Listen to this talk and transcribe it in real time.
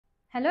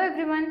Hello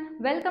everyone,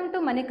 welcome to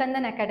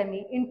Manikandan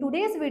Academy. In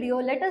today's video,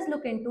 let us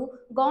look into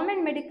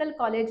Government Medical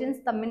College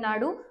in Tamil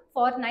Nadu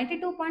for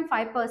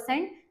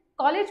 92.5%,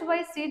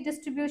 college-wise seat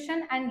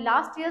distribution and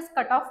last year's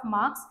cutoff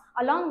marks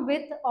along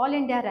with All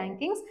India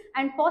rankings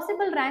and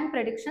possible rank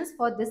predictions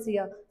for this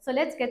year. So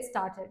let's get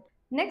started.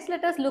 Next,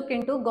 let us look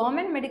into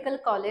Government Medical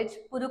College,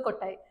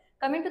 Pudukottai.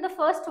 Coming to the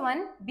first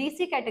one,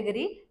 BC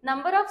category,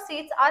 number of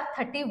seats are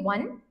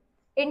 31.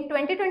 In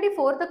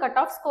 2024, the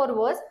cutoff score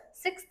was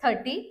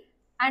 630.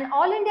 And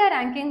All India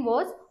ranking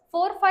was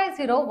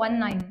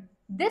 45019.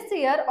 This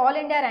year, All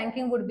India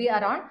ranking would be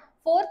around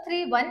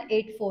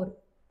 43184.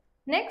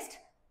 Next,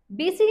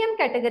 BCM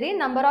category,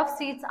 number of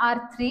seats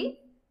are 3.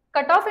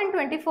 Cutoff in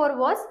 24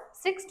 was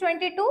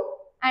 622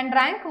 and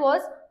rank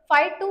was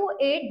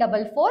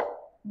 52844.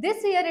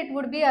 This year, it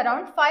would be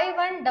around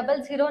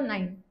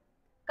 51009.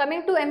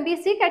 Coming to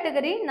MBC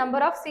category, number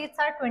of seats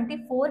are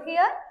 24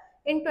 here.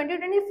 In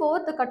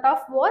 2024, the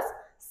cutoff was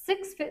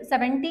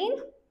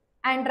 617.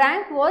 And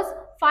rank was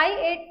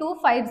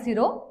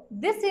 58250.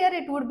 This year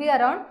it would be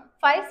around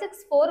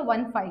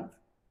 56415.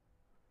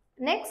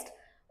 Next,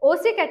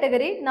 OC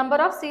category, number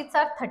of seats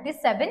are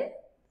 37.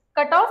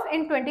 Cutoff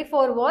in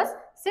 24 was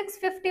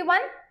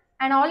 651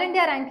 and All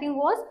India ranking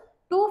was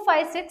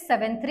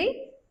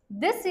 25673.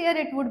 This year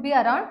it would be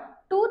around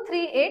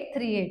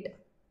 23838.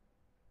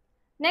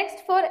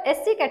 Next, for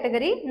SC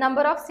category,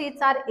 number of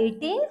seats are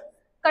 18.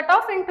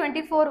 Cutoff in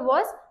 24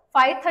 was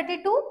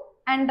 532.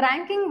 And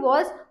ranking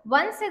was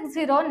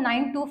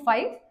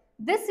 160925.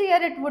 This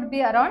year it would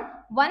be around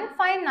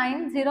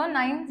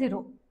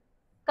 159090.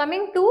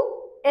 Coming to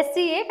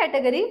SCA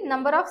category,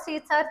 number of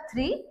seats are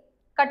 3.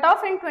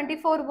 Cutoff in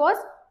 24 was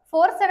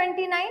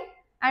 479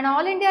 and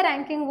All India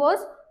ranking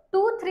was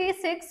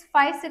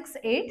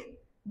 236568.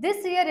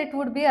 This year it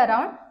would be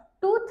around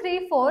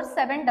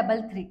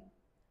 234733.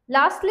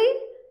 Lastly,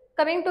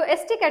 coming to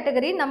ST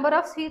category, number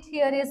of seats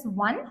here is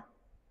 1.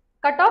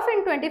 Cutoff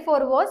in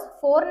 24 was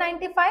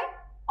 495.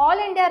 All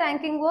India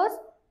ranking was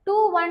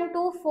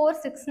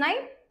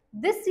 212469.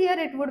 This year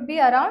it would be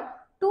around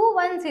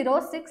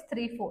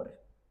 210634.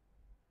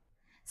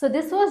 So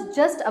this was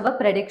just our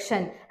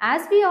prediction.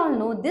 As we all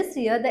know, this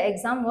year the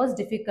exam was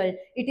difficult.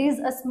 It is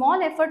a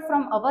small effort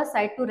from our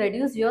side to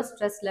reduce your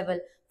stress level.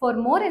 For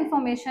more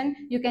information,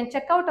 you can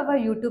check out our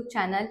YouTube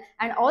channel,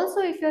 and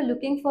also if you are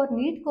looking for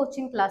NEET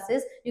coaching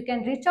classes, you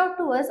can reach out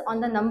to us on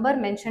the number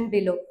mentioned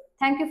below.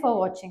 Thank you for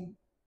watching.